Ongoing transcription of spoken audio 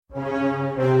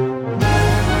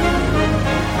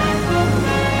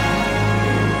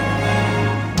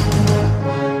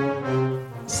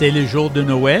C'est le jour de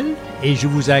Noël et je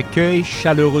vous accueille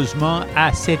chaleureusement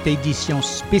à cette édition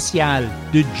spéciale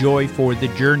de Joy for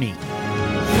the Journey.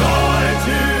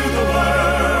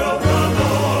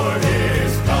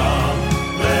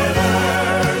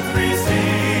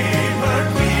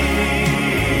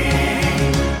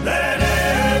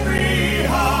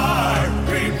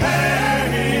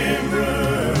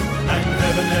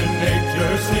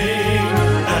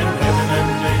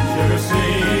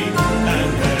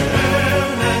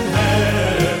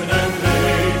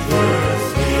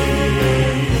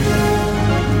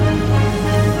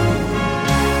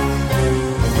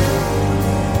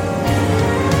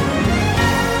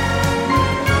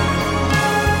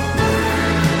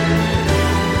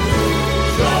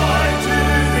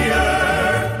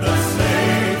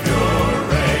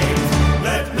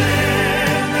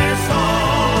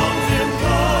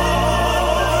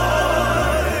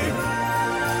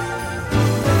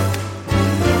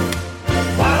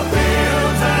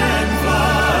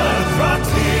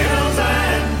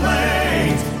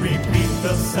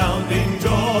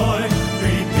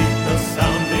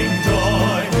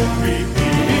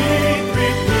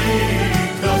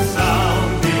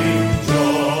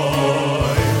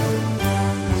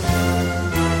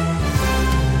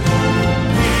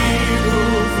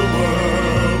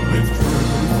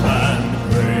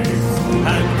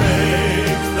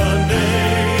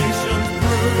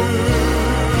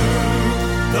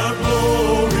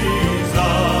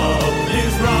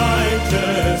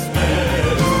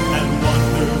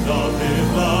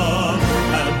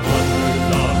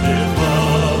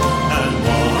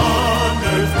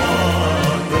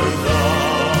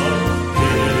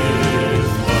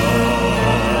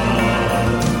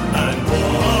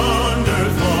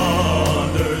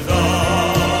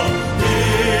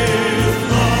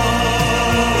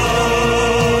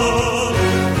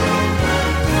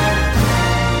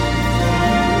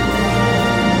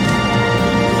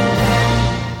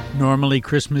 Normally,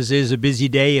 Christmas is a busy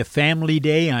day, a family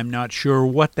day. I'm not sure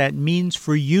what that means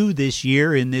for you this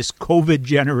year in this COVID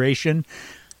generation.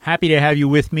 Happy to have you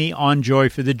with me on Joy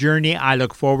for the Journey. I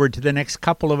look forward to the next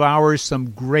couple of hours.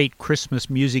 Some great Christmas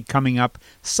music coming up,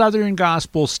 Southern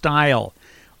Gospel style.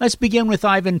 Let's begin with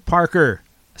Ivan Parker,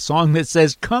 a song that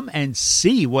says, "Come and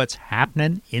see what's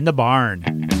happening in the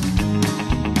barn."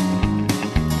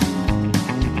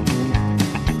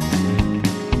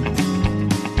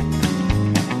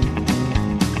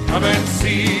 Come and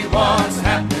see what's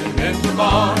happening in the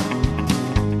barn.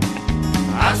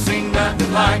 I've seen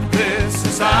nothing like this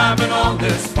since I've been on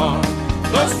this farm.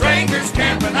 Those strangers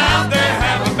camping out there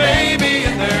have a baby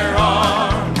in their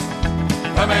arms.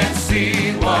 Come and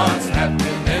see what's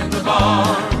happening in the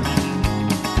barn.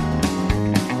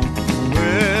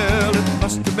 Well, it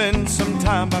must have been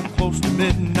sometime about close to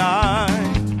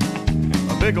midnight.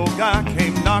 A big old guy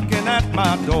came knocking at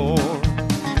my door.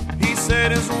 He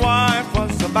said his wife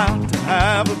was about to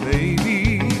have a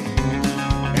baby,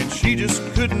 and she just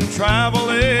couldn't travel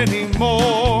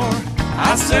anymore.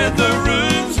 I said the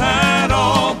rooms had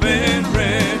all been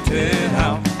rented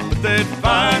out, but they'd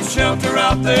find shelter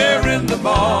out there in the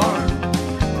barn.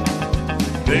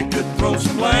 They could throw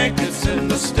some blankets in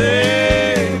the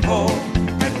stable,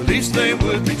 at least they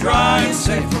would be dry and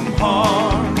safe from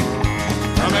harm.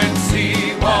 Come and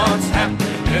see what's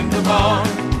happening in the barn.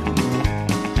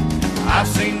 I've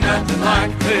seen nothing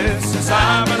like this since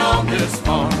I've been on this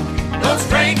farm. Those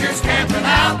strangers camping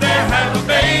out there have a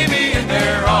baby in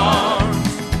their arms.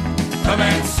 Come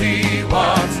and see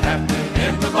what's happening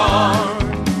in the barn.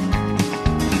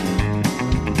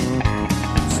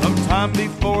 Sometime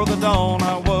before the dawn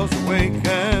I was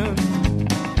awakened.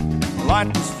 The light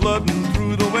was flooding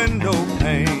through the window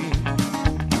pane.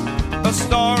 A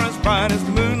star as bright as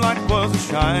the moonlight was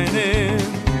a-shining,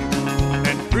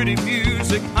 and pretty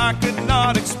music I could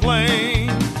not explain.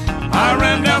 I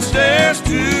ran downstairs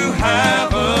to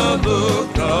have a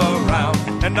look around,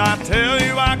 and I tell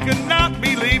you I could not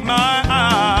believe my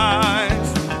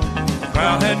eyes. The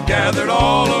crowd had gathered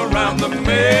all around the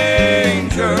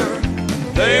manger.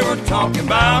 They were talking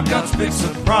about God's big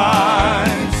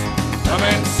surprise. Come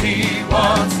and see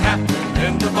what's happening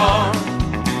in the barn.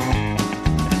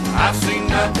 I've seen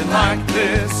nothing like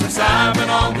this since I've been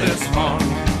on this farm.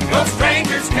 Those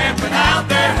strangers camping out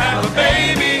there have a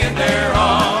baby in their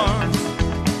arms.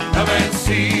 Come and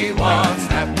see what's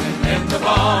happening in the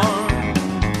barn.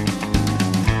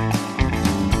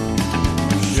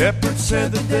 The shepherd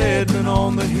said that they'd been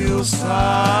on the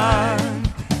hillside,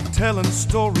 telling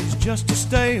stories just to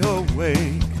stay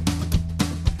awake.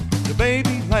 The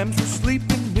baby lambs were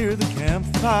sleeping near the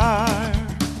campfire.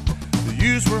 The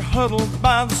ewes were huddled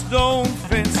by the stone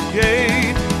fence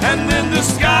gate. And then the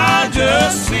sky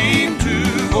just seemed to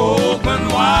open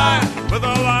wide with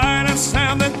a light and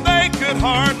sound that they could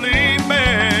hardly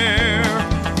bear.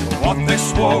 What they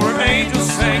swore were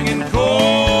angels sang in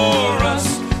chorus,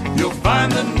 you'll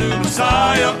find the new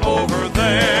Messiah over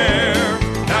there.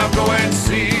 Now go and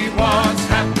see what's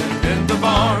happened in the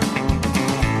barn.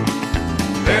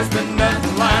 There's been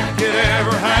nothing like it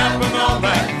ever happened on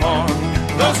that farm.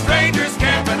 Those strangers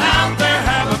camping out there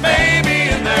have a baby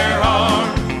in their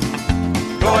arms.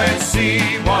 Go and see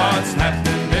what's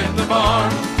happened in the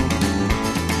barn.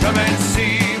 Come and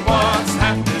see what's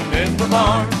happened in the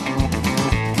barn.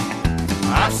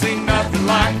 I've seen nothing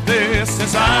like this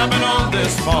since I've been on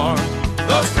this farm.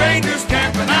 Those strangers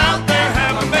camping out there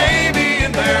have a baby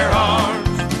in their arms.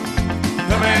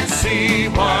 Come and see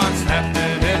what's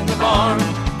happening in the barn.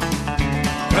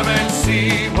 Come and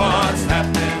see what's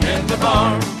happening in the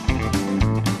barn.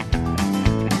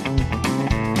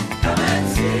 Come and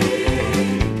see,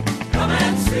 come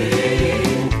and see,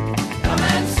 come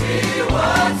and see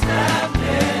what's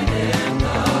happening in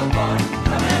the barn.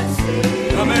 Come and see,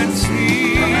 come and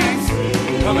see,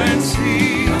 come and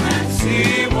see, come and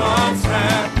see what's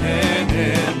happening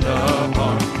in the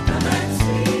barn. Come and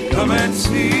see, come and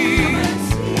see,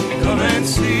 come and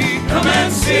see, come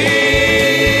and see.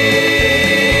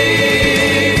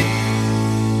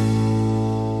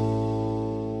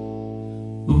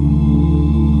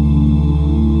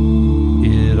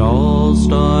 It all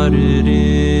started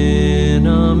in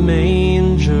a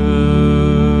manger,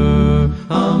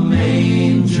 a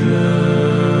manger.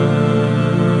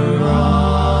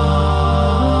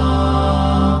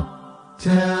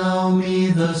 Tell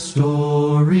me the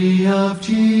story of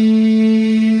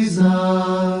Jesus.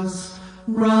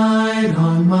 Write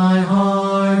on my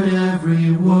heart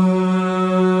every word.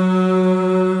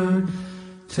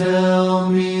 Tell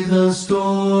me the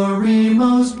story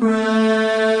most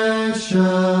precious,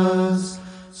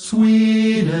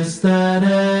 sweetest that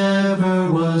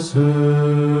ever was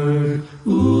heard.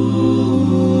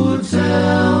 Ooh,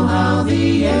 tell how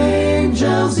the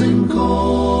angels in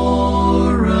chorus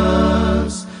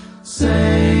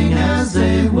sang as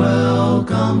they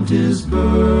welcomed his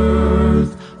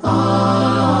birth.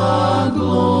 Ah,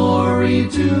 glory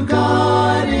to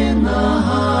God in the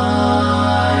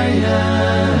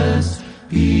highest,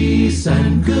 peace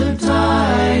and good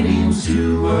tidings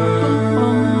to earth.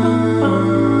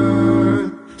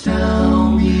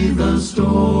 Tell me the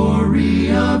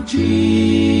story of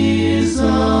Jesus.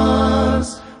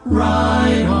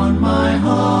 Write on my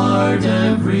heart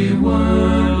every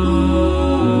word.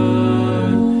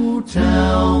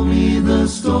 Tell me the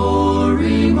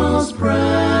story most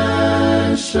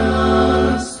precious,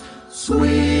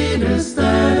 sweetest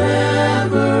that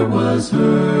ever was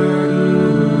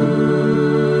heard.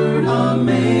 A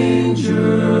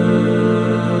manger,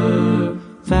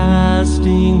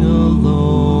 fasting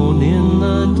alone in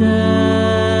the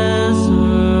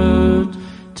desert.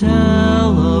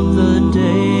 Tell of the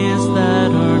days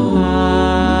that are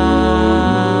past,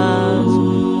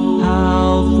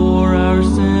 how for our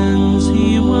sins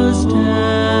he was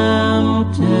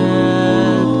tempted,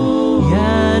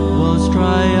 yet was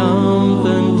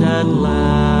triumphant at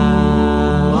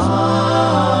last.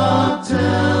 Ah,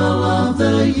 tell of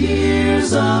the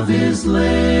years of his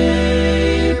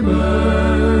labor,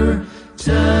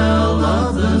 tell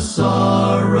of the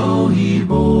sorrow he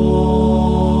bore.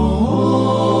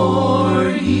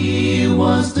 He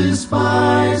was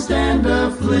despised and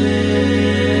afflicted,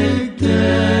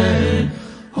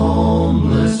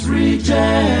 homeless,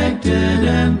 rejected,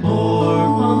 and poor.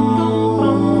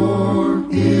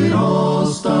 It all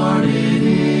started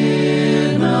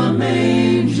in a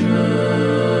manger.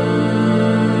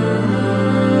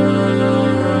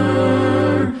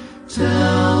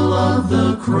 Tell of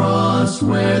the cross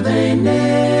where they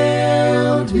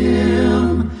nailed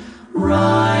him,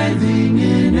 writhing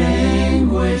in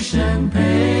anguish and pain.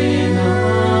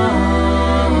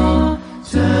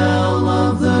 Tell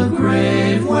of the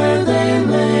grave where they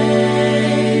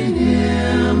laid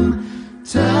him.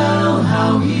 Tell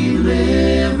how he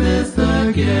liveth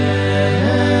again.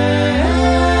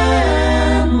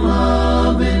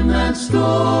 Love in that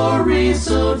story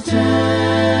so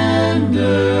tender,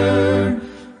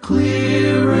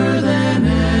 clearer than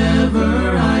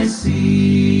ever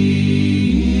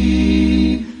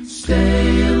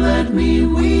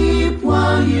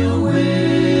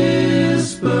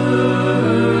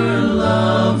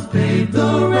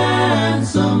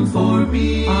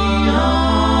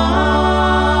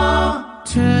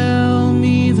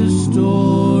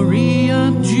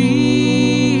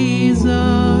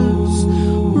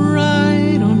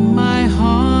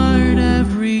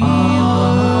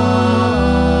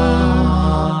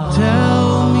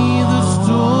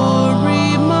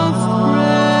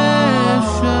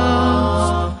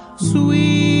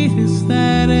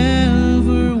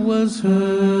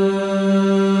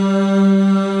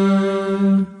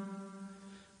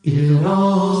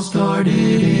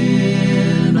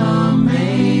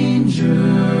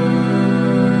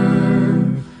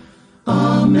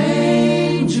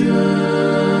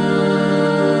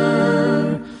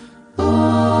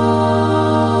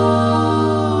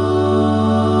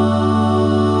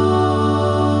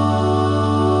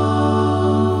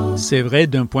C'est vrai,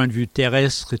 d'un point de vue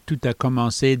terrestre, tout a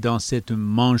commencé dans cette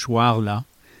mangeoire-là.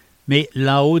 Mais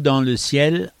là-haut dans le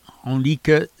ciel, on lit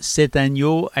que cet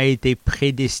agneau a été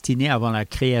prédestiné avant la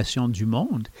création du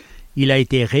monde. Il a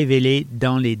été révélé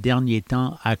dans les derniers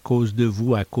temps à cause de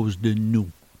vous, à cause de nous.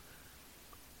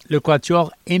 Le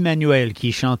quatuor Emmanuel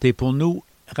qui chantait pour nous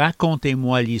 «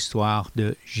 Racontez-moi l'histoire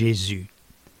de Jésus ».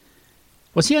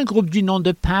 Voici un groupe du nom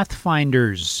de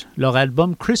Pathfinders, leur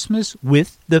album Christmas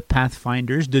with the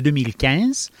Pathfinders de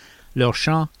 2015, leur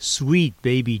chant Sweet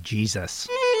Baby Jesus.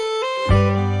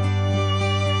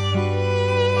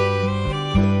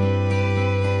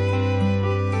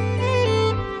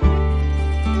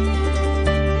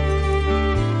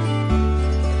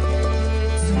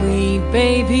 Sweet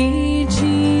baby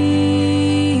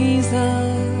Jesus,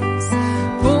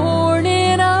 born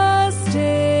in a stable,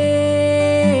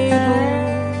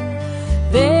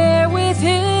 there with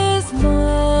his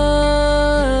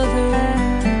mother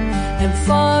and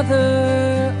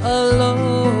father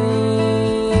alone.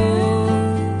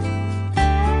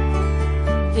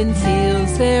 In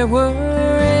fields there were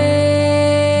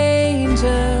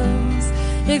angels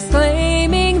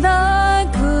exclaiming the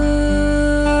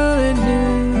good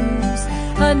news,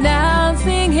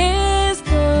 announcing his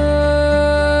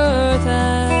birth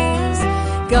as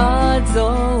God's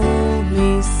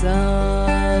only Son.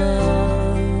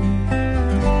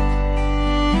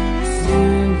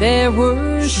 Soon there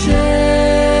were shepherds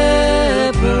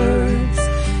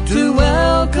to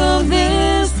welcome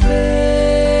this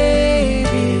baby.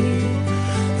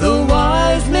 The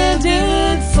wise men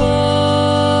did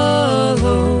follow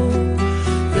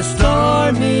the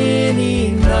star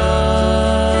many nights.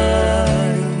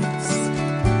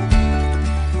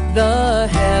 The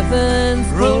heavens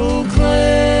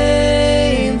proclaim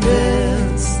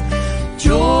this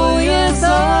joyous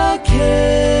occasion,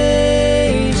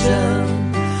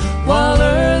 while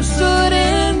earth stood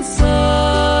in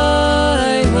silence,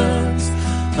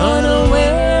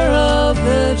 unaware of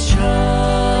the child.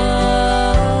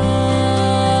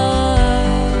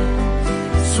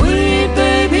 Sweet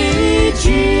baby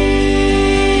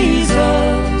Jesus,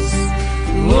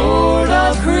 Lord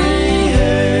of creation,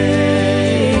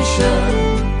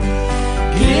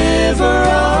 giver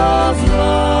of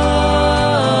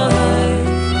life,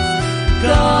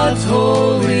 God's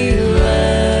holy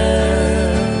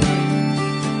Lamb.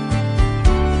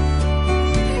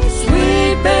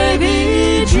 Sweet baby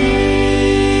Jesus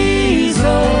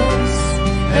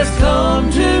has come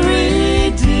to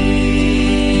redeem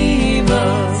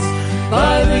us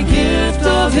by the gift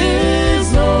of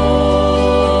his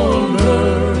own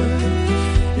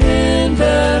birth in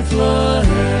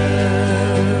Bethlehem.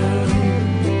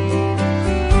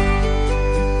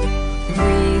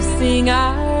 We sing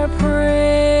our praises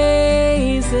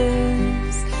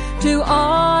to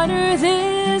honor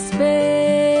this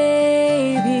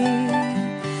baby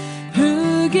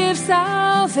who gives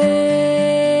salvation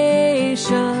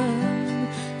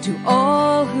to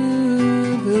all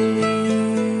who believe.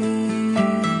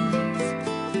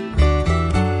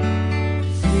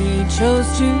 He chose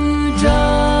to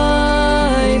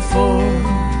die for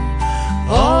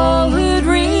all who'd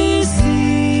receive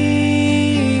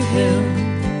him.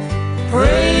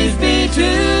 Praise be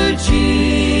to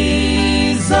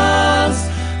Jesus,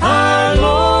 our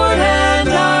Lord and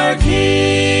our King.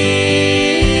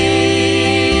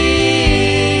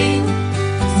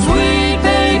 Sweet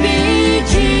baby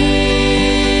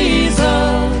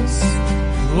Jesus,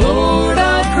 Lord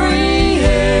of creation,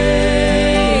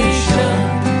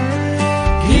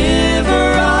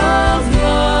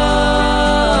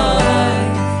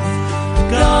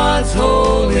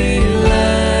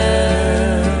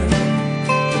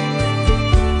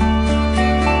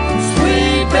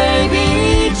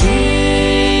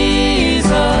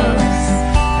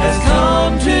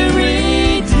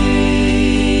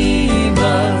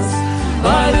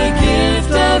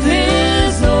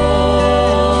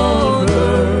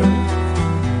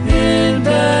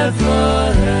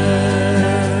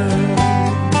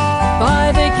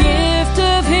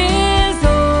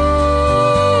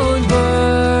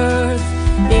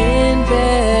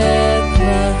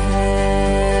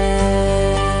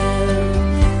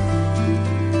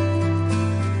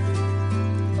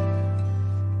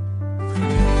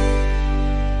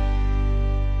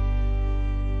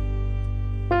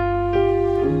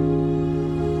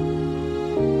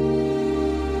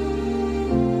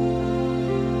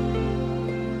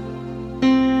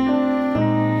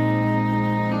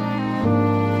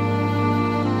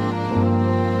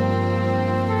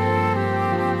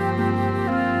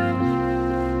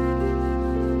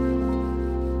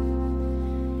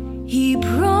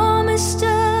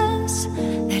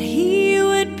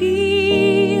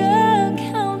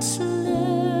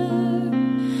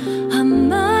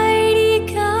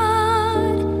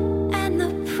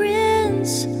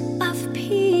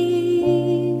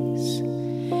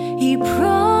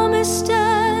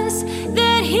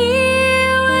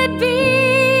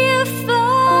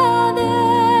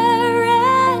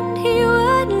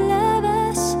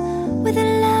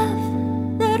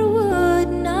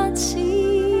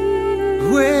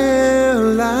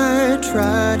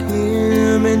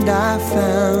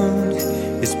 found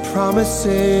His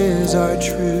promises are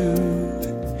true.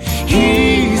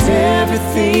 He's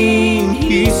everything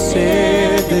He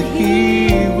said that He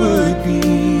would be.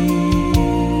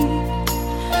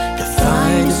 The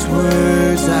finest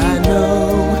words I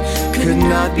know could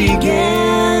not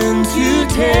begin to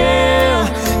tell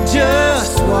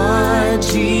just what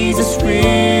Jesus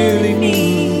really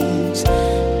means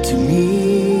to me.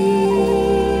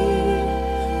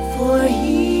 For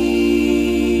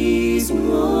He's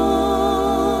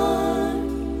more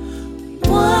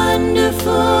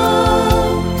wonderful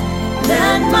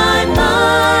than my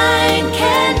mind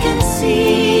can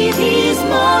conceive. He's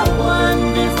more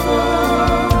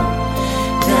wonderful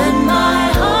than my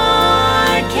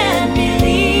heart can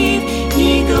believe.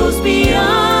 He goes beyond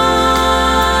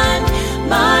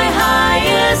my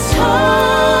highest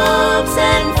hopes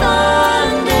and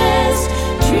fondest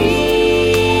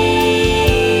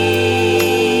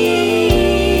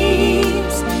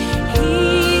dreams.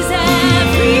 He's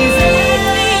everything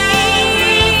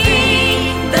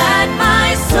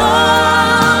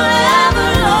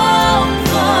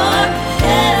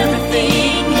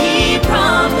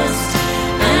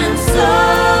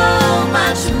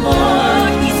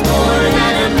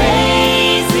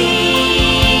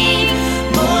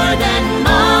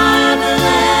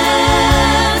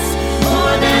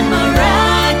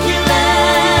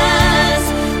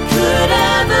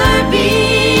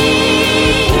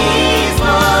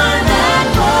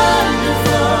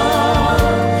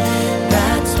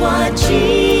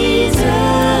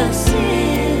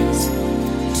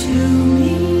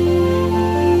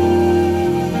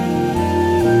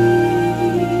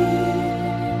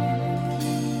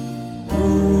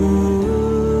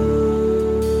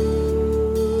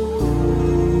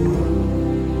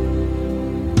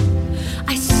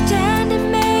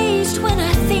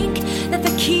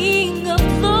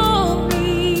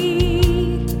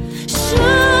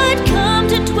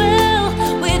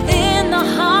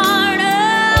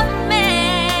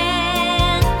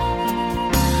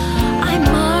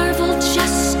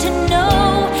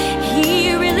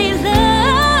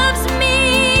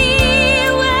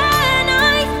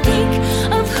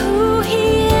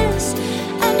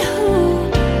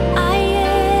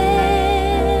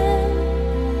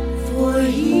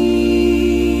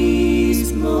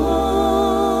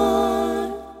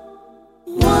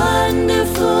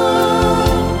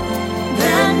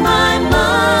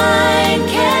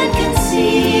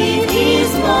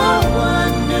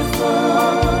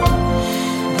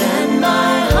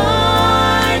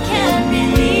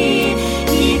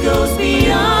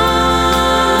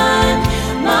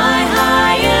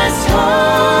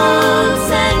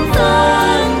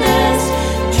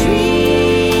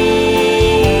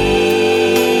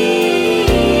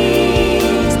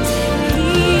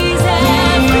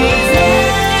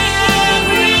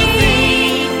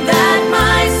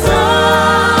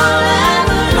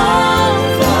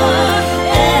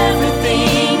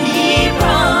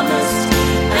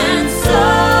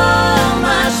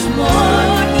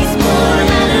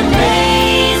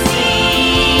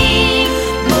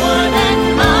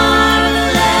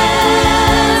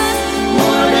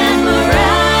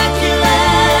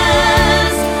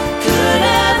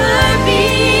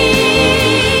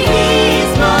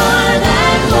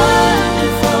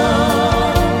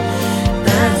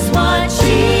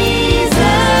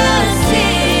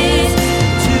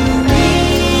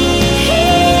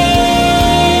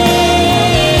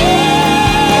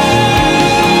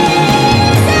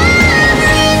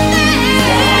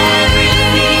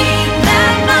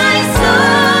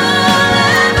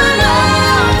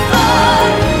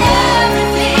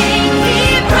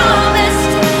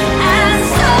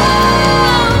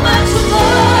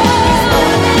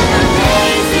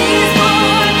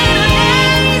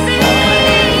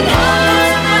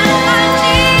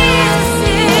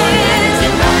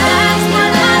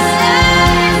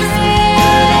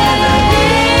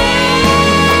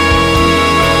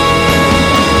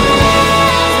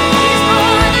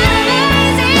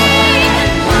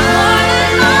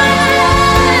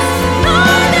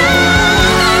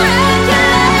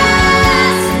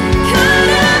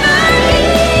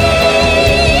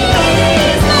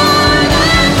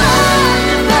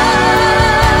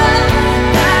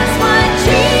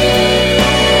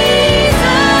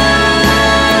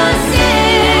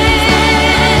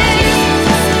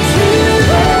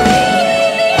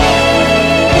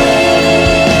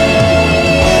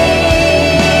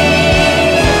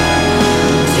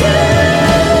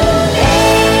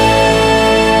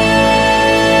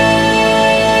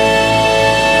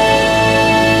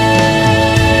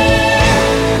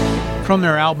from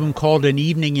their album called An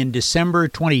Evening in December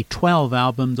 2012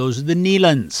 album. Those are the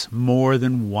Neelands, More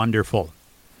Than Wonderful.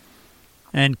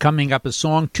 And coming up a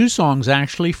song, two songs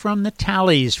actually, from the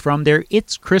Tallies from their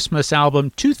It's Christmas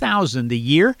album 2000, the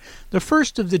year. The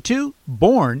first of the two,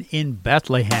 Born in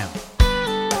Bethlehem.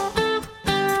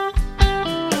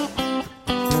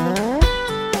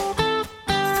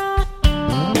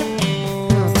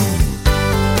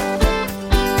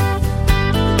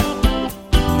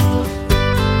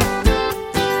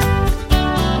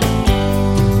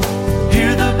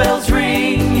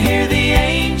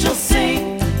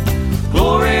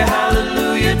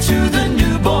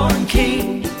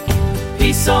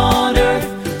 On earth,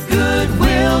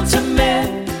 goodwill to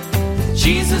men.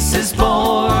 Jesus is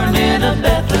born in a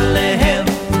Bethlehem.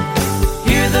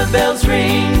 Hear the bells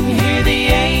ring, hear the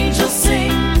angels sing.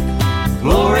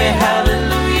 Glory,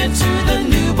 hallelujah to the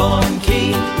newborn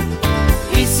King.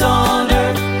 Peace on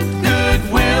earth,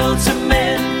 goodwill to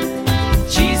men.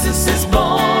 Jesus is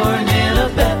born in a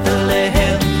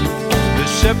Bethlehem. The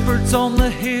shepherds on the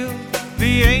hill,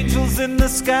 the angels in the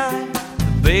sky,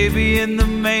 baby in the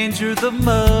manger, the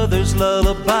mother's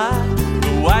lullaby.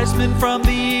 The wise men from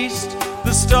the east,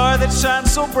 the star that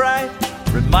shines so bright,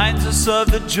 reminds us of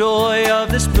the joy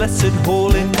of this blessed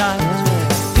holy night.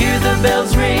 Hear the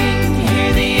bells ring,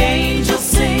 hear the angels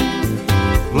sing.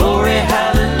 Glory,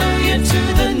 hallelujah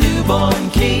to the newborn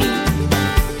King.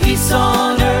 Peace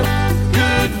on earth,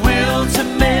 goodwill to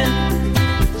men.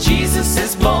 Jesus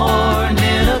is born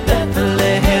in a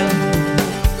Bethlehem.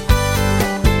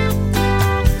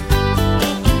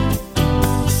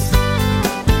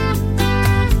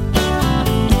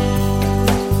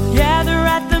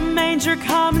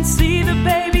 Come and see the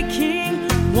baby King.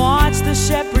 Watch the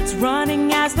shepherds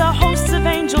running as the hosts of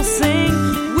angels sing.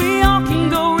 We all can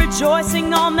go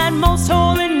rejoicing on that most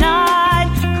holy night.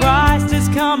 Christ has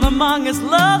come among us,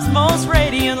 love's most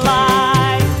radiant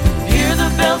light. Hear the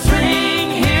bells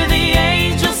ring, hear the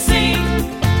angels sing.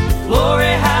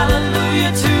 Glory,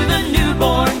 hallelujah to the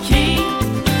newborn King.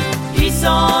 Peace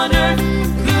on earth,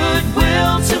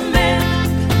 goodwill to men.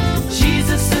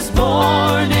 Jesus is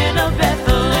born in a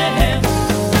Bethlehem.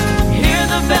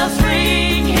 Bells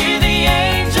ring, hear the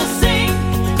angels sing.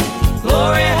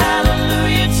 Glory,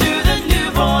 hallelujah to the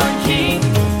newborn King.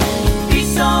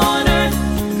 Peace on earth,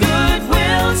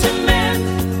 goodwill to men.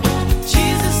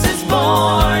 Jesus is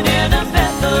born in a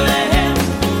Bethlehem.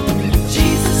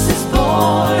 Jesus is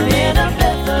born in a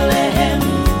Bethlehem.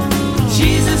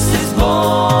 Jesus is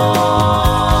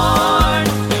born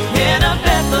in a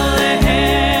Bethlehem.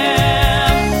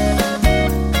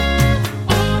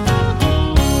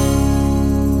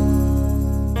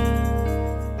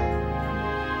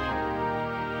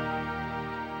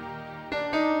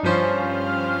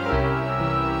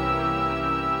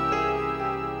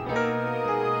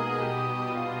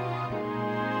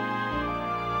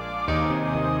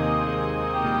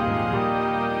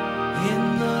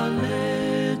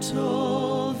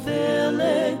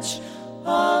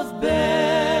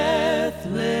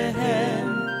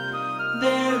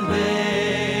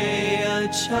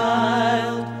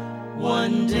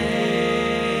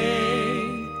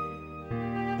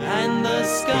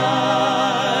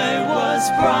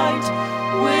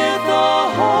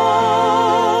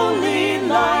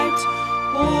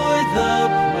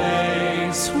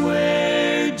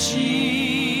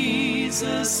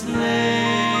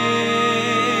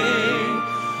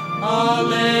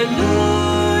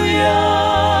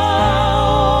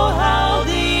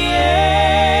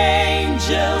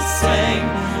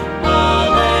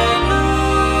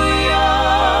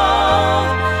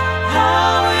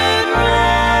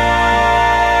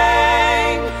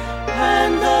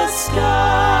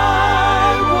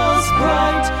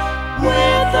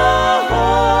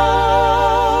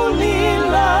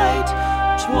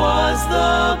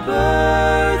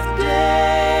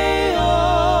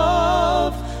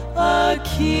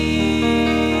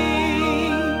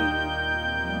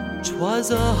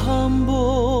 A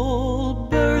humble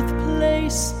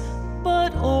birthplace,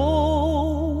 but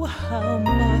oh, how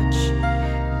much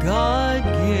God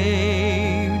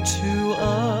gave to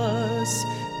us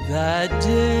that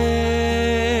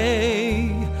day.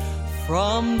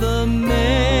 From the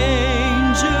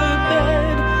manger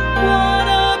bed, what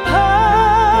a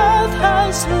path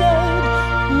has led,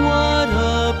 what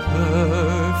a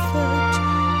perfect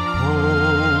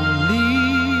holy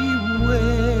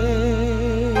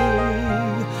way.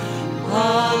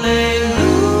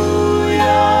 Hallelujah,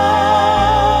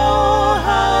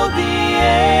 how the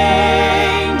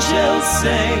angels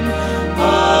sing.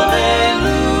 Hallelujah,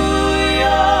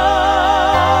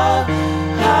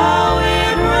 how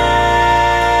it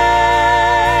rang,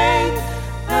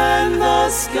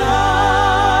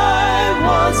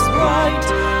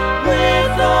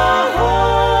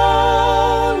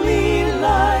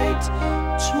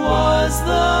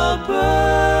 the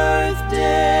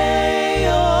birthday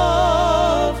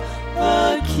of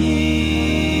a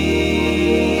king.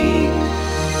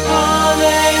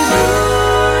 Hallelujah,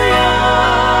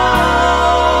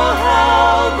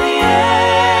 how the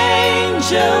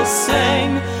angels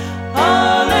sang.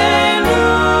 Hallelujah,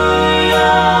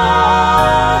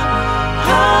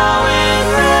 how it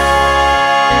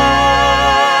rang,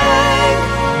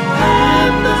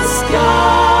 and the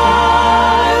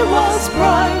sky was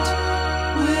bright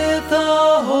with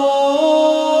a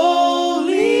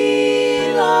holy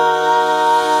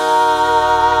light.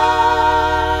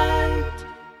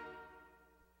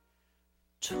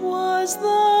 'Twas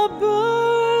the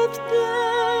birthday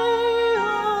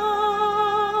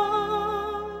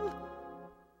of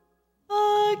a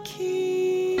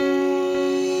king.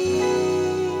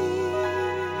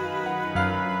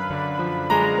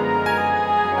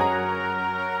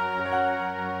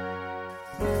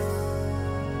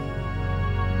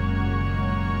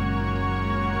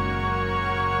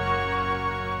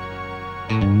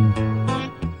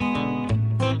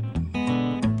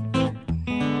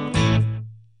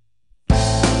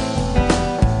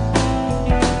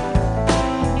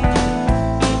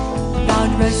 God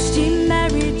rest ye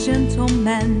merry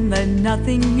gentlemen, let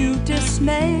nothing you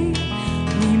dismay.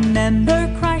 Remember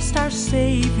Christ our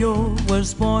Savior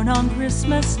was born on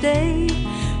Christmas Day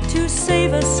to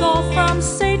save us all from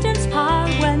Satan's power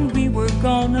when we were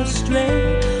gone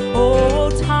astray. Oh,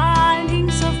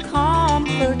 tidings of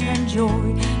comfort and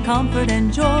joy, comfort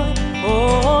and joy.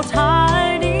 Oh,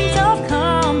 tidings of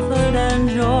comfort and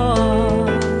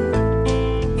joy.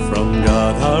 From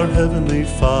God our Heavenly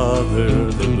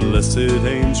Father, the blessed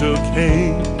angel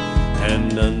came,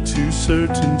 and unto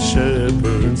certain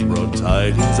shepherds brought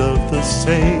tidings of the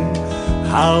same,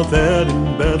 how that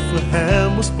in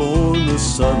Bethlehem was born the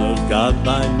Son of God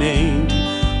by name.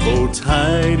 Oh,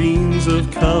 tidings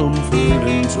of comfort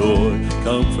and joy,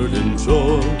 comfort and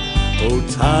joy. Oh,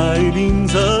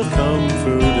 tidings of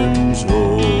comfort and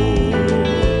joy.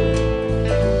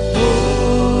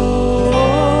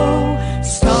 Oh,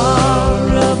 star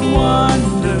of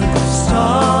wonder,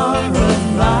 star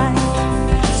of light,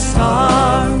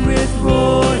 star with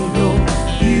royal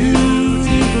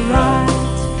beauty bright,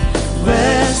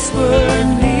 westward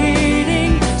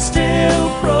leading, still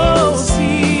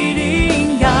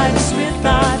proceeding, guide us with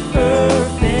thy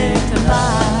perfect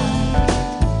light.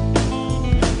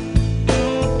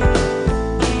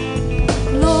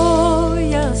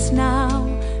 Glorious now,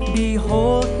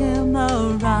 behold him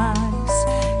arise,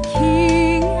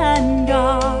 King and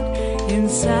God in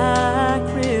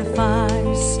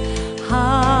sacrifice.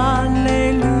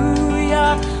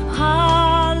 Hallelujah,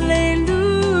 hallelujah,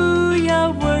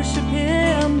 worship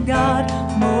him, God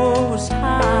most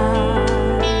high.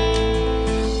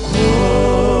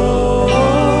 Oh,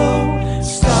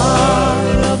 star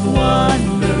of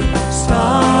wonder,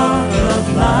 star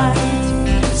of light,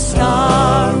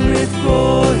 star with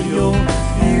royal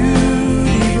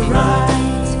beauty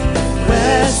bright,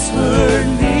 westward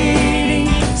leading,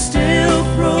 still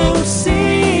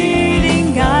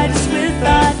proceeding, guide us with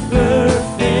thy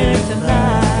perfect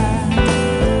light.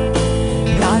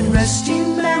 God rest ye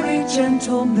merry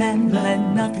gentlemen, let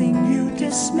nothing you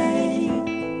dismay.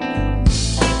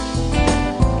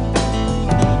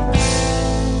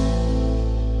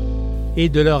 Et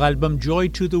de leur album Joy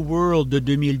to the World de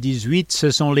 2018,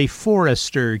 ce sont les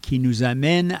Foresters qui nous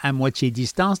amènent à moitié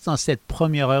distance dans cette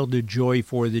première heure de Joy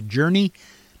for the Journey.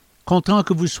 Content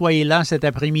que vous soyez là cet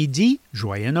après-midi.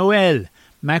 Joyeux Noël!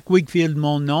 Mac Wigfield,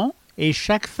 mon nom. Et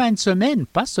chaque fin de semaine,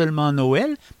 pas seulement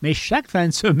Noël, mais chaque fin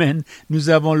de semaine, nous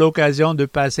avons l'occasion de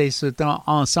passer ce temps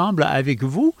ensemble avec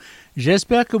vous.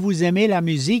 J'espère que vous aimez la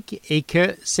musique et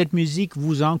que cette musique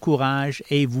vous encourage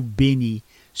et vous bénit,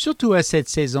 surtout à cette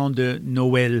saison de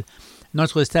Noël.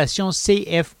 Notre station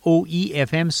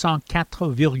CFOI-FM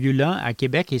 104,1 à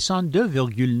Québec et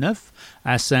 102,9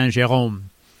 à Saint-Jérôme.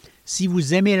 Si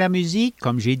vous aimez la musique,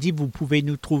 comme j'ai dit, vous pouvez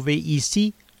nous trouver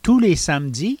ici tous les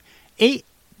samedis et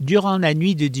durant la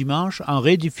nuit de dimanche en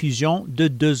rediffusion de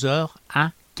 2h à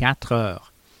 4h.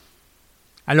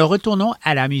 Alors retournons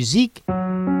à la musique.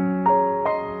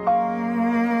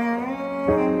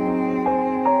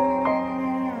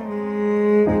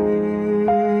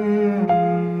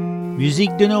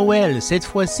 Musique de Noël, cette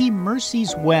fois-ci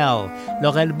Mercy's Well,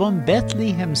 leur album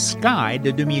Bethlehem Sky de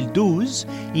 2012.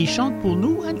 Ils chantent pour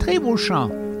nous un très beau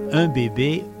chant, Un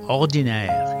bébé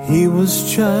ordinaire. He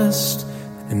was just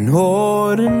an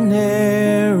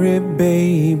ordinary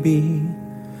baby,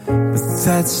 but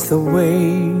that's the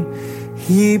way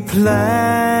he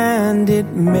planned it,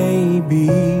 maybe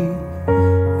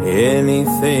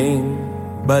anything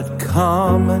but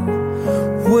common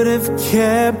would have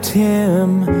kept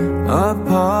him apart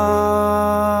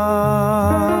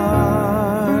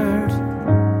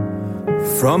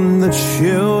from the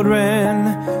children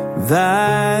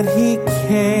that he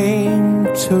came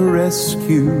to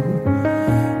rescue,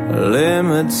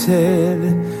 limited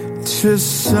to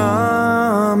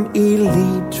some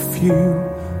elite few,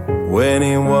 when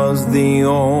he was the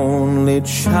only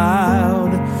child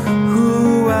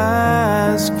who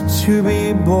asked to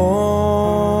be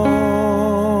born.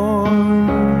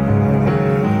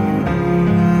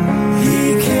 He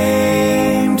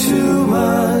came to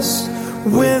us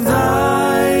with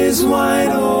eyes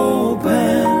wide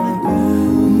open,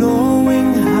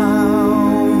 knowing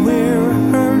how we're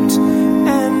hurt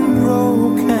and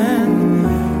broken,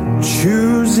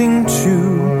 choosing to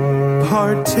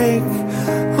partake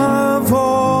of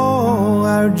all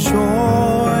our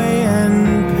joy and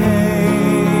pain.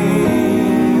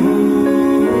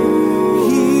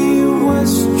 He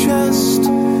was just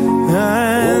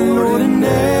an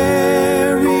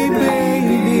ordinary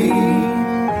baby,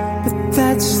 but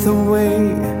that's the way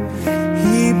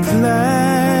he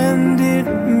planned it,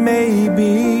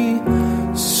 maybe,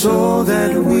 so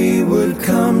that we would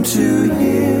come to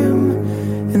him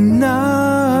and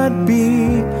not be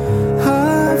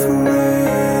afraid.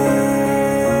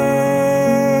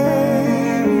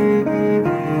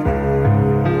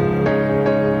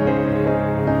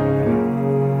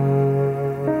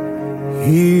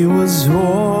 He was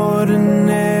ordinary,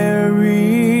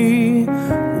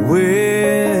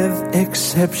 with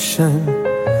exception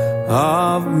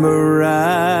of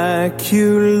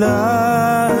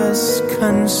miraculous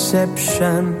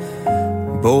conception.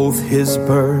 Both his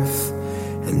birth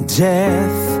and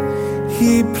death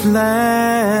he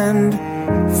planned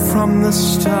from the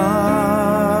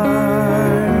start.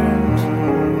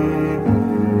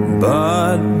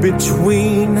 But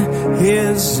between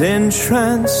his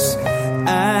entrance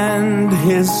and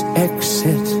his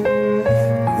exit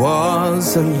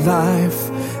was a life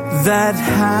that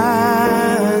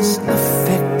has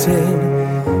affected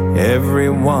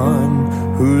everyone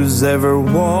who's ever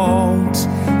walked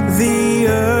the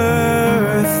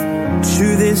earth to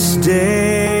this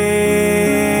day.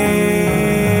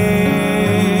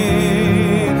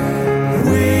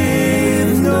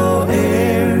 With no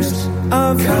airs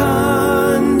of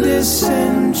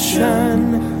condescension,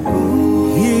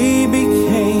 he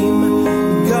became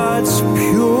God's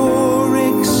pure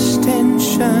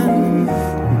extension,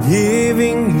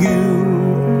 giving you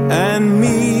and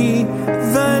me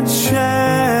the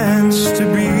chance to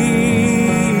be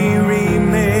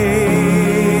remade.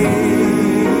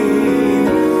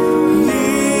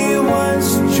 He was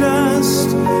just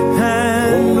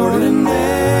an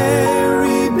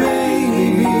ordinary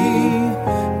baby,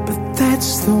 but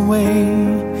that's the way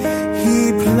he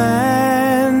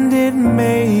planned it,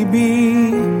 maybe,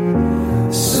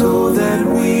 so that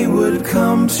we would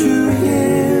come to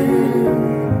him,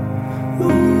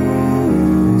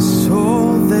 so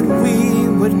that we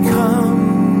would come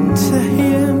to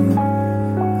him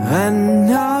and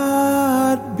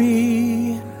not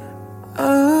be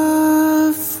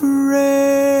afraid.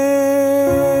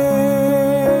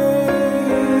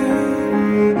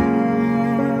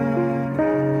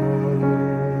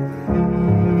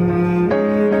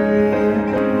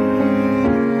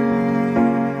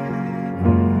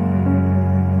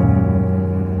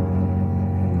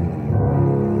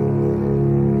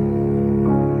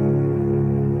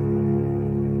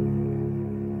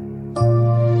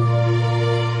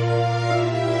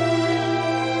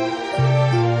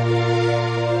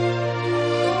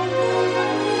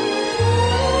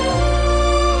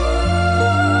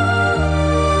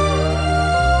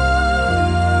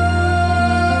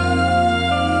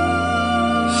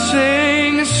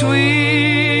 Sing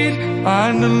sweet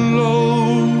and low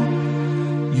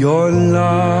your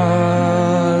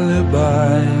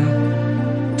lullaby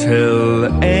till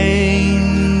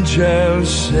angels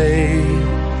say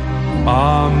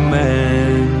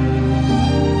amen.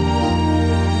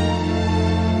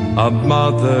 A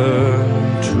mother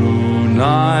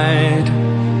tonight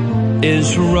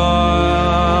is rocking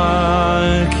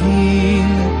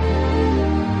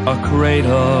a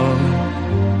cradle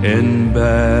in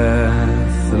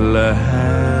Bethlehem,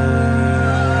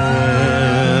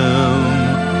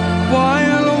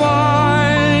 while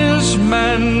wise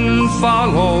men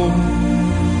follow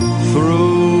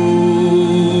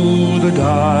through the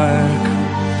dark,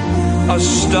 a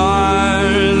star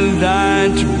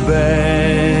that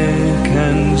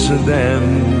beckons them.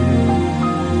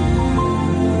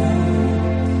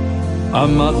 A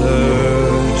mother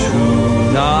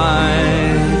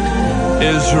tonight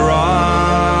is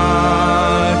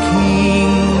rising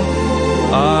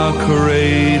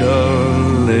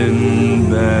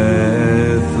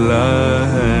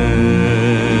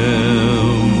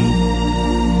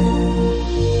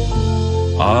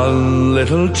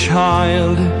little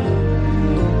child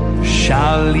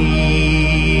shall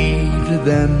lead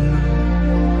them.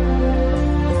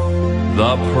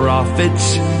 The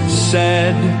prophets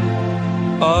said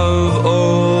of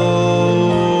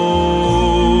old,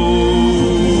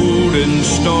 in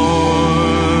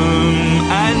storm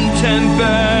and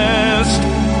tempest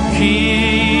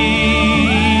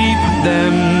keep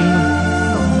them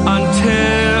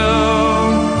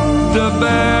until the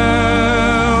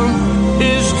bell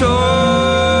is tolled.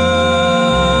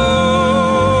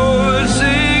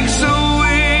 Sing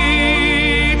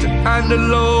sweet and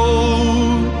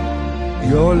low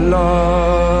your lullaby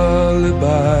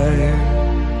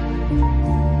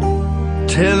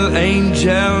till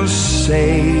angels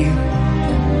say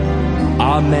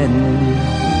amen.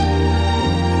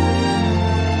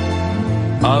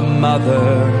 A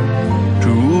mother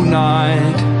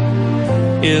tonight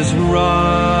is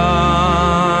rocking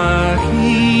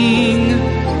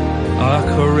a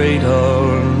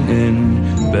cradle in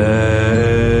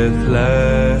Bethlehem.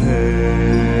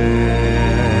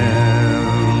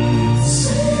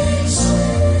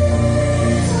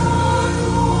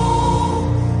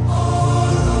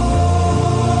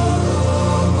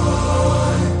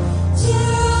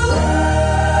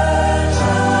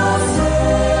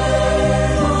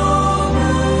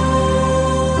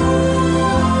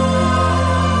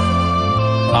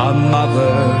 A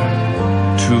mother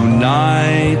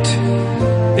tonight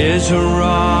is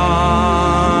rocking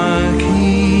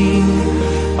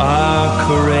a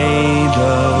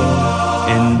cradle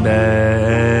in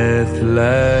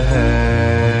Bethlehem.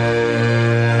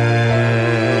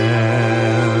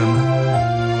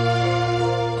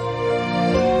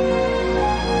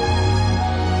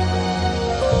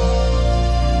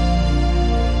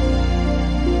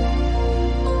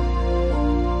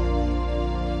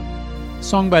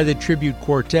 Song by the Tribute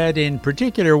Quartet, in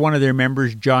particular one of their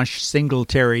members, Josh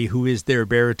Singletary, who is their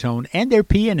baritone and their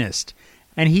pianist.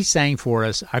 And he sang for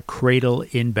us A Cradle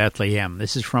in Bethlehem.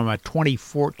 This is from a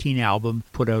 2014 album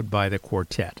put out by the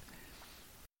quartet.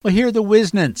 Well, here are the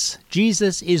Wisnants.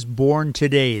 Jesus is Born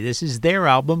Today. This is their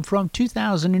album from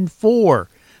 2004.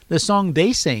 The song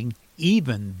they sing,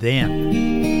 Even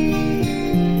Then.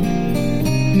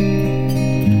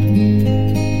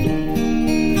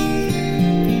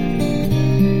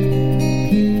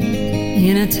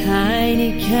 In a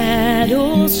tiny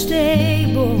cattle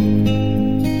stable,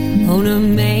 on a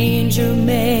manger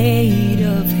made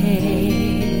of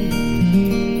hay,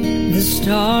 the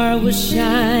star was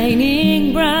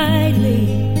shining brightly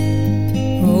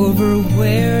over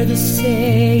where the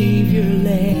Savior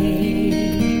lay.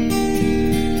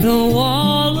 The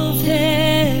wall of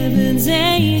heaven's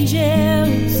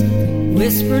angels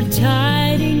whispered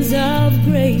tidings of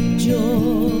great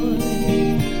joy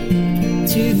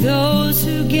to those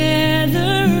who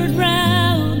gathered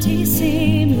round. He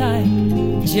seemed like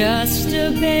just a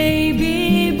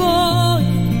baby boy.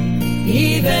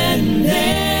 Even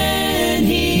then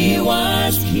he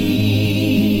was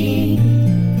King,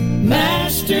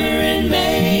 Master and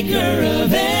Maker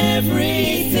of everything,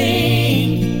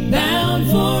 bound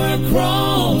for a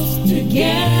cross to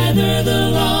gather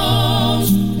the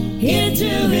lost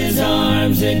into his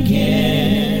arms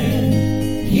again.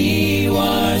 He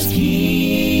was King.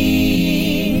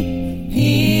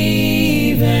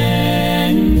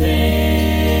 Even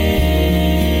then,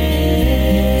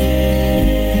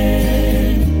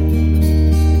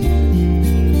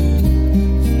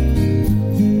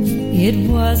 it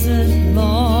wasn't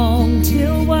long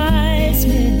till wise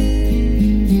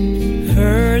men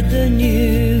heard the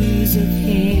news of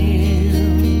him.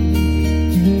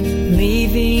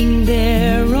 Leaving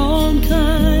their own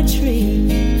country,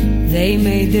 they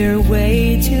made their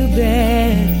way to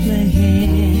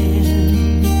Bethlehem.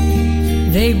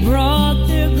 They brought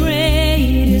their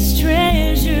greatest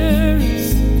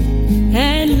treasures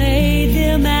and laid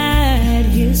them at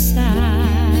his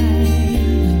side,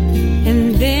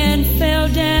 and then fell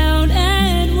down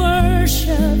and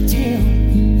worshipped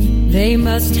him. They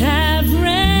must have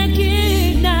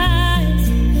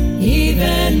recognized,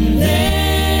 even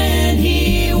then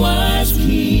he was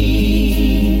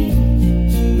King,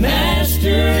 Master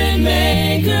and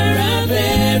Maker of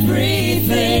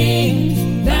everything,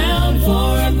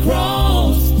 for a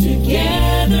cross to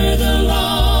gather the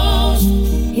lost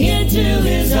into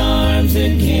his arms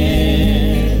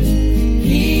again.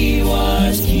 He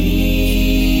was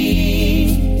King,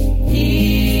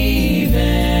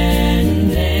 even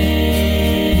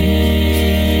then.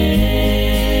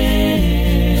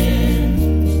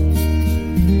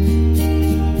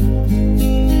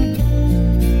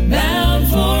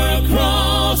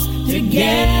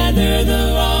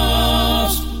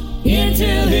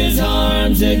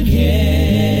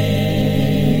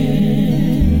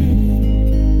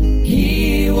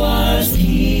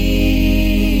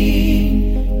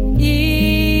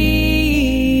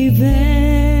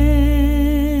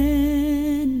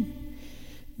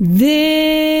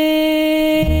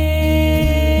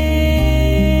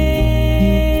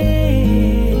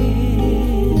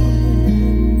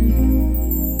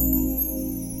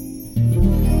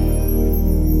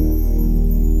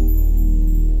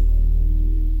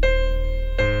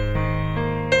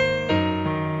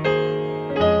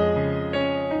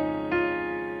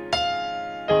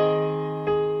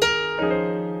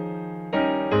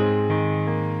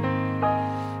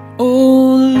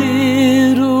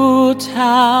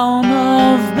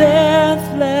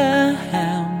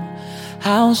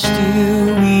 how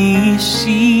still we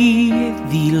see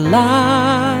thee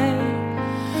lie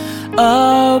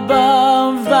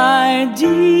above thy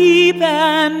deep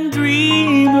and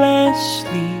dreamless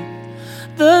sleep.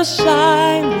 The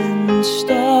silent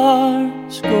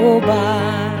stars go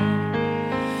by,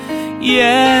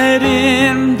 yet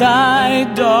in thy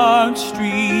dark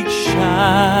street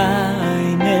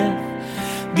shineth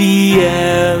the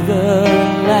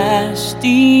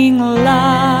everlasting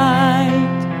light.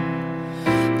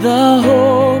 The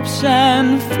hopes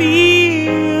and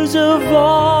fears of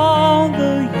all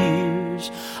the years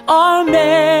are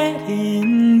met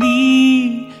in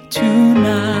thee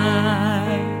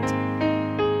tonight.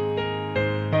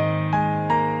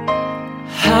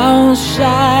 How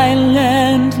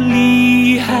silently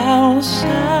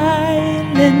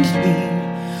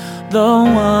the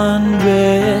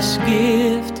wondrous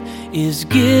gift is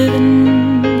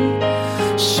given,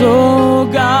 so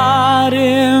God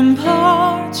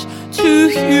imparts to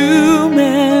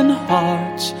human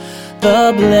hearts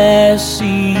the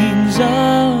blessings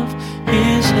of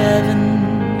His heaven.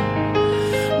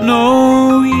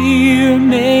 No ear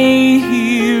may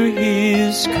hear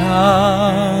His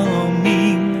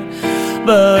coming,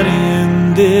 but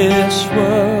in this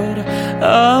world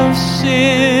of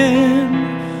sin,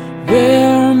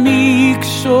 where meek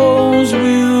souls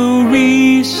will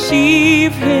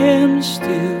receive Him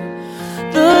still,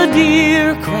 the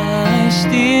dear Christ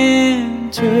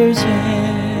enters in.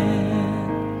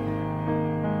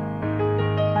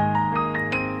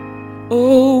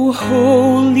 O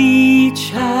holy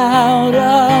child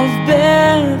of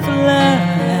Bethlehem,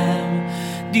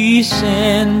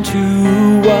 descend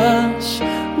to us,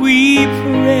 we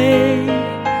pray.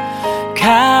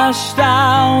 Cast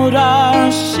out our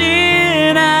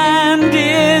sin and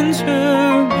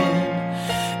enter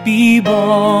in. Be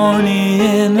born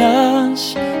in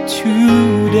us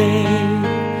today.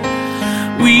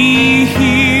 We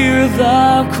hear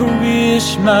the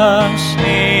Christmas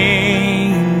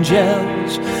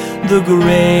angels, the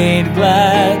great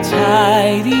glad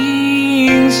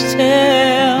tidings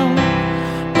tell.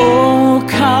 Oh,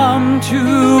 come to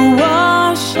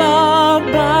us,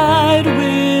 abide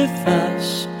with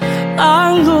us,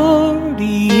 our Lord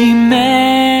Emmanuel.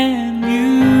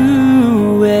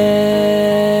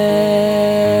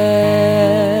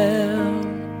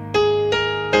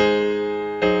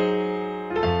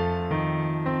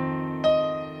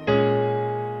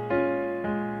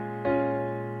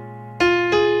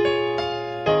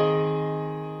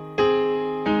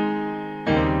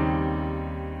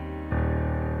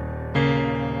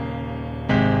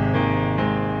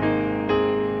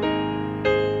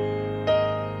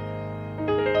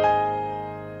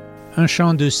 Un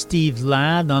chant de Steve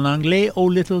Ladd en anglais, O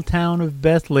Little Town of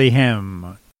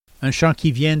Bethlehem. Un chant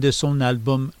qui vient de son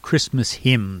album Christmas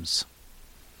Hymns.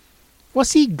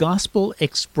 Voici Gospel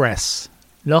Express,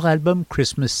 leur album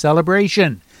Christmas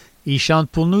Celebration. Ils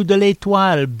chantent pour nous de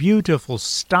l'étoile, Beautiful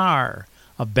Star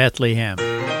of Bethlehem.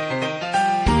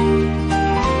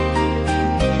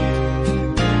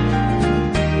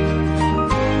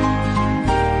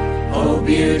 Oh,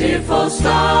 beautiful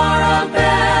star of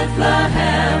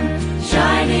Bethlehem,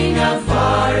 shining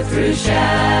afar through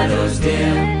shadows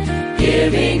dim,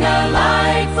 giving a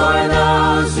light for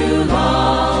those who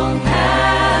long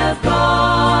have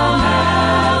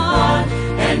gone,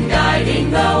 and guiding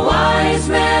the wise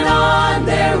men on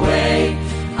their way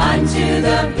unto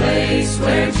the place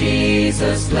where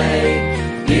Jesus lay.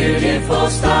 Beautiful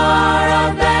star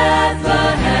of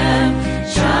Bethlehem,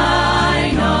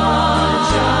 shine on,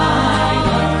 shine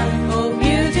on. Oh,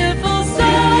 beautiful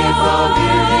star,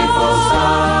 beautiful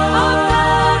star of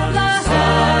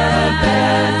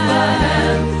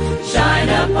Bethlehem, shine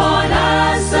upon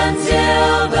us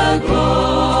until the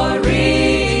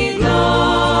glory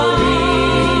dawn.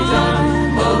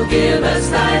 Oh, give us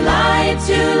thy light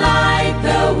to light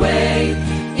the way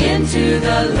into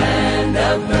the land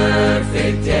of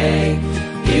perfect day.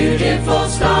 Beautiful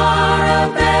star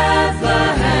of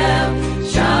Bethlehem,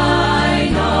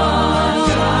 shine on,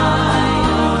 shine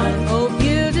on. Oh,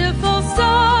 beautiful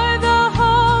star, the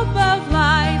hope of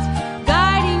light,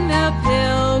 guiding the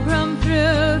pilgrim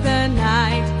through the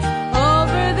night,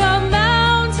 over the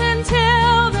mountain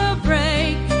till the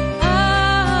break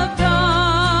of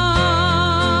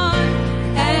dawn,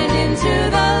 and into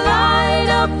the light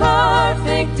of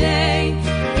perfect day.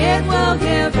 It will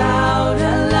give out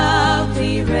a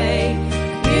lovely ray.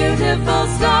 Beautiful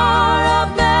star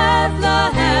of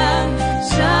Bethlehem,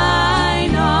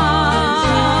 shine on.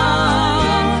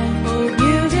 Oh,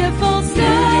 beautiful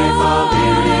star,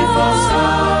 Beautiful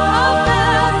star of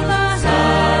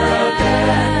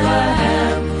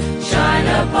Bethlehem, shine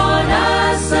upon us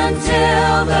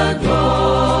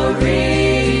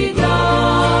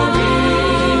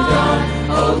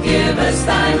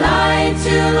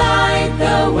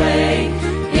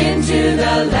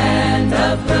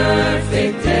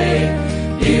perfect day.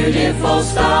 Beautiful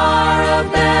star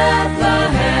of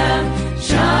Bethlehem,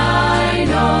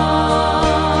 shine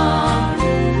on.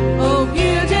 Oh,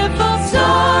 beautiful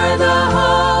Star, the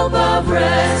hope of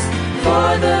rest, for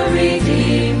the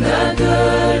redeemed, the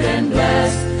good and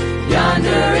blessed.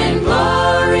 Yonder in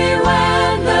glory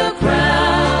when the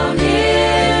crown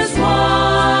is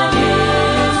won.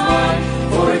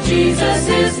 For Jesus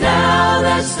is now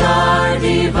that star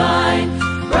divine,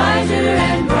 brighter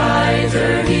and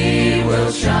brighter he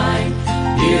will shine.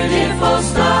 Beautiful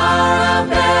star of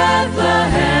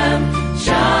Bethlehem,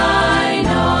 shine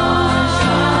on,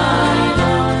 shine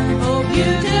on. Oh,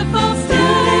 beautiful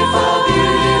Beautiful,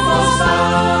 beautiful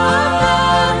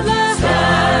star of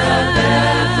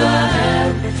Bethlehem,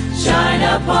 shine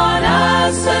upon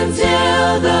us until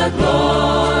the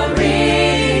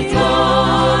glory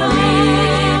dawn.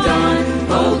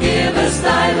 Oh, give us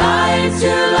thy light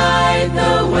to light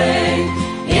the way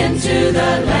into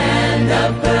the land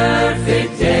of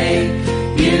perfect day.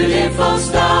 Beautiful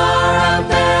star of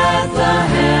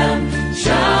Bethlehem,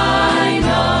 shine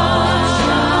on,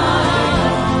 shine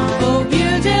on. Oh,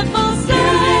 beautiful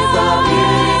Beautiful,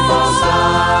 beautiful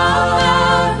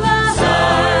star of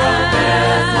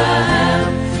Bethlehem,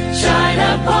 shine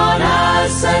upon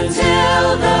us until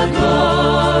the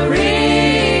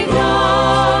glory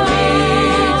dawn.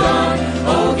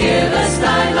 Oh, give us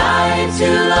thy light to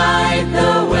light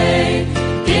the way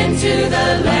into the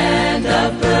land of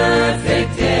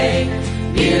perfect day.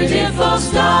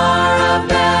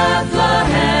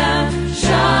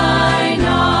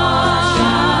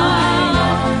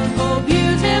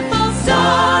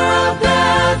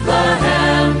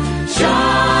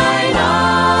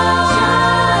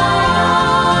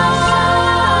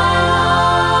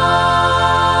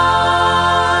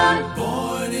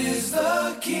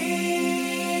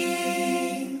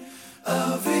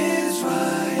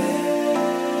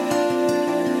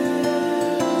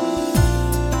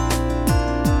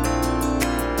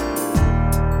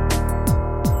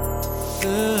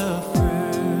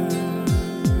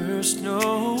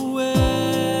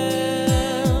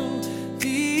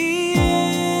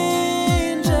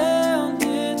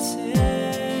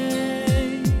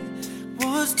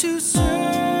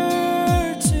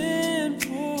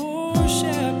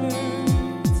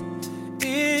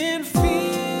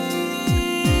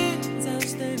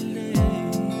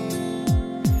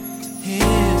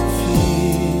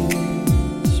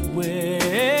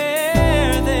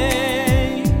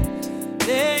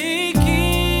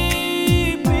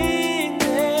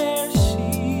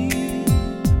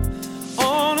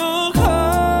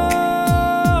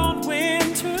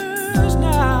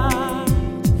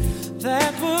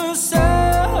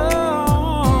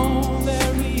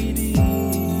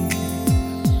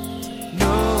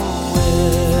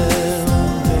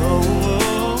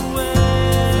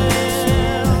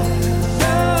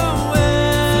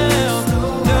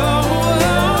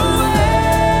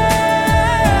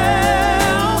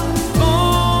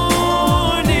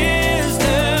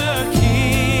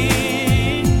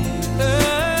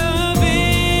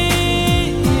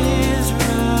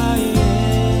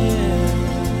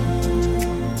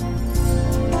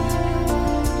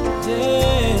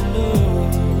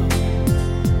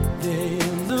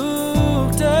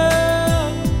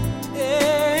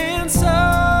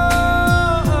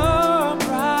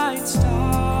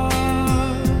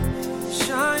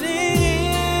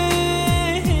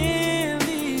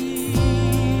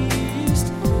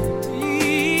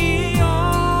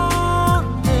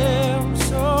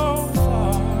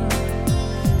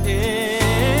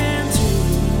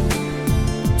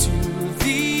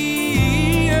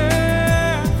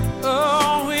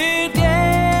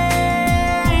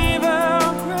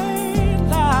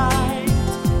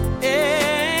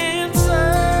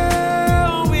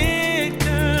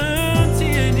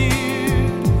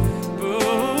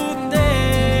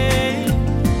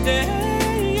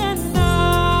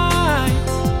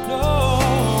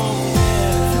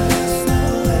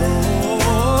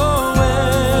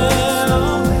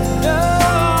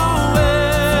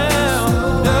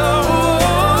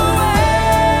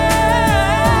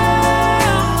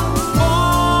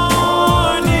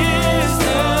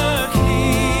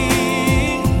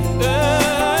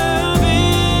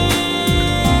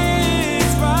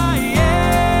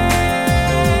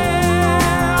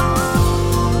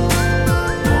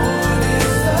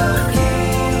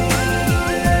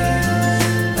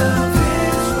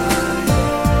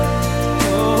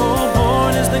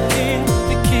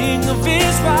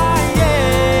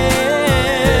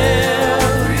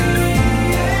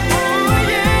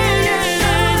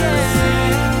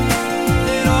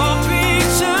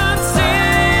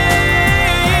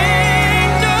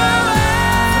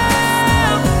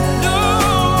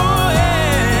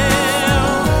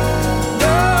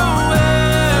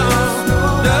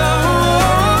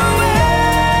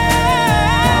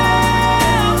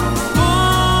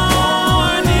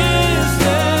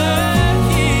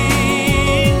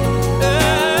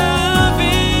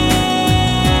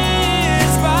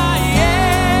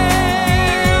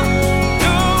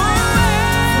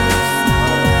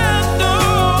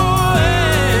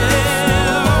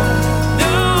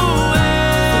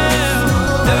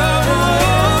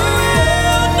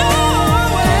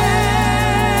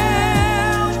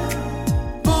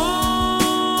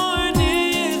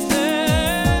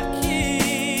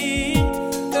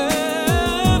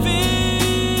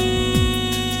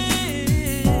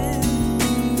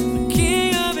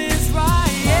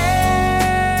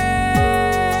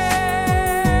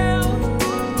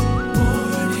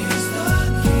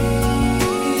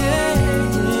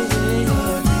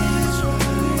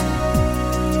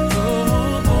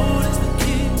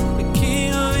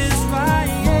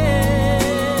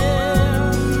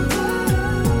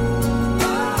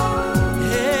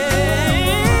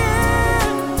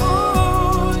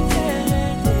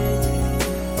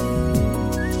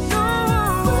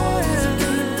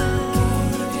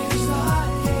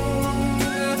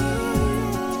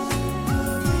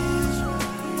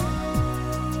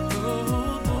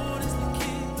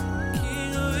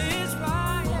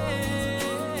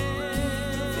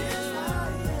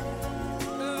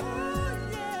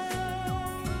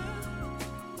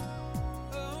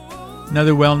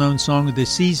 Another well-known song of the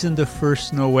season, The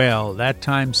First Noel, that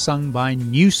time sung by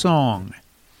New Song.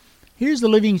 Here's the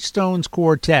Living Stones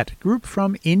Quartet, group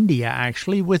from India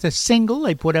actually, with a single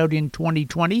they put out in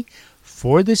 2020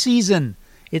 for the season.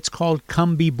 It's called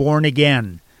Come Be Born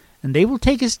Again. And they will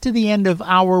take us to the end of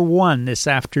Hour 1 this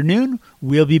afternoon.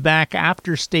 We'll be back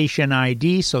after Station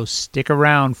ID, so stick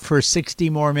around for 60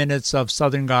 more minutes of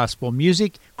Southern Gospel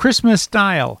music, Christmas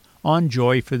style, on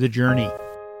Joy for the Journey.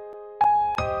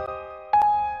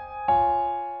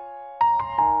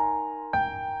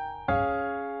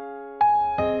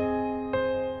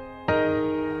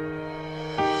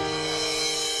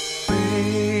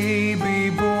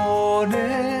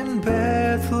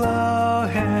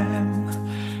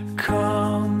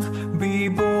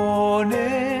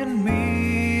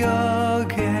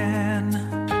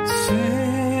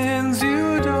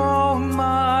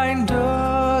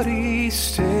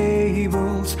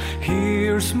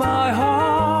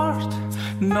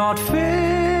 Not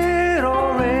fit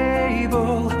or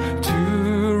able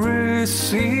to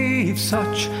receive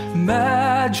such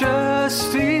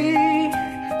majesty,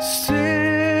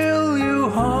 still you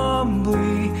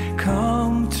humbly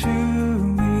come to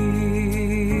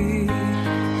me.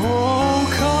 Oh,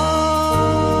 come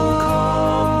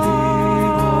be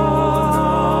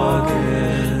born again.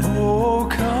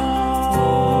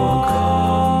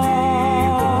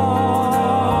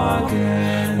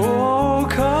 Oh,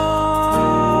 come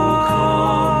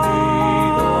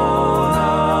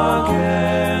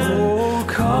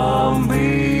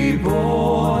be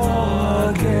born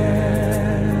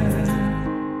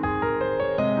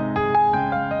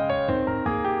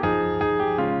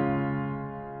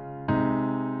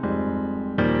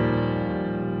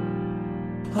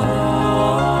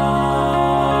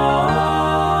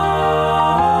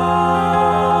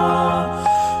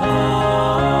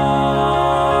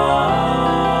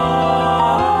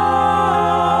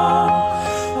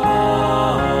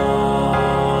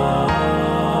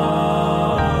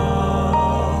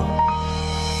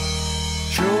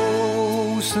Oh,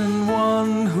 come.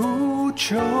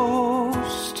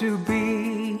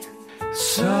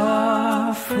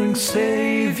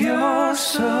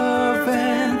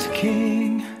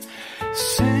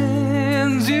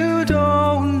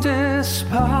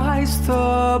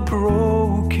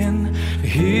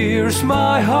 Here's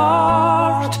my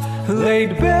heart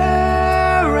laid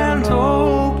bare and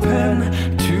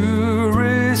open to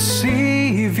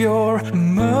receive your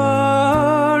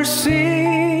mercy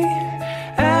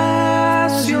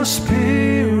as your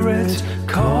spirit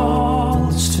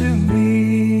calls to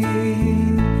me.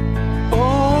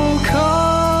 Oh,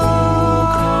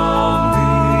 come be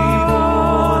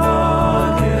born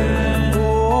again.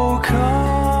 Oh,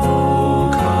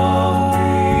 come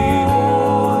be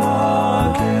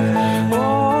born again.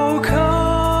 Oh,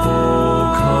 come be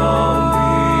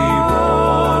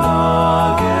born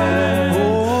again.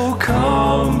 Oh,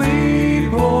 come be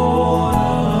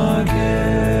born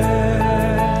again.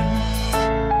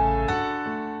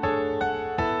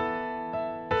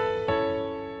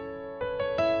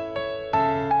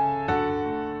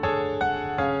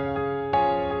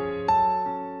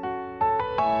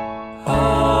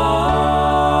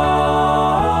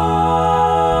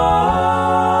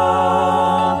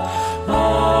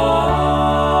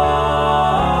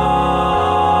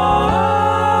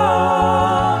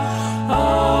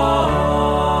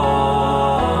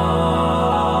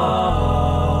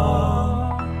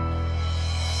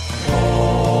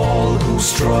 All who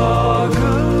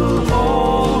struggle,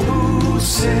 all who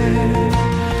sin,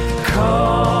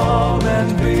 come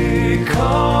and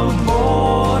become